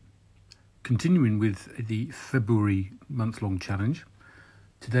Continuing with the February month-long challenge,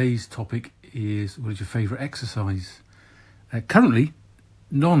 today's topic is, what is your favourite exercise? Currently,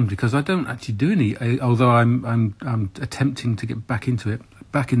 none, because I don't actually do any. Although I'm attempting to get back into it.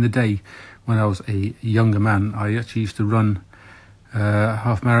 Back in the day, when I was a younger man, I actually used to run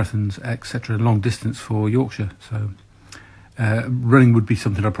half marathons, etc., long distance for Yorkshire. So running would be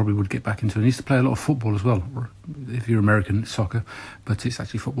something I probably would get back into. I used to play a lot of football as well. If you're American, it's soccer, but it's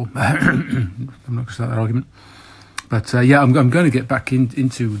actually football. I'm not going to start that argument. But I'm going to get back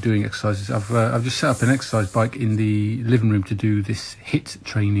into doing exercises. I've just set up an exercise bike in the living room to do this HIIT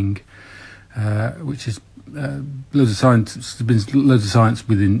training, which is loads of science. There's been loads of science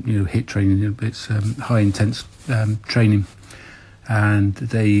within HIIT training. It's high intense training, and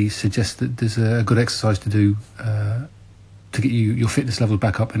they suggest that there's a good exercise to do to get your fitness level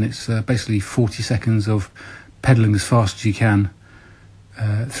back up, and it's basically 40 seconds of pedalling as fast as you can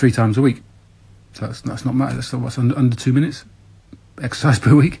 3 times a week. So that's not much. That's what's under 2 minutes exercise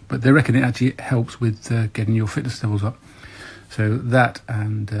per week, but they reckon it actually helps with getting your fitness levels up. So that,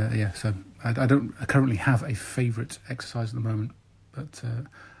 and so I don't currently have a favourite exercise at the moment, but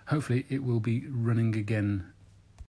hopefully it will be running again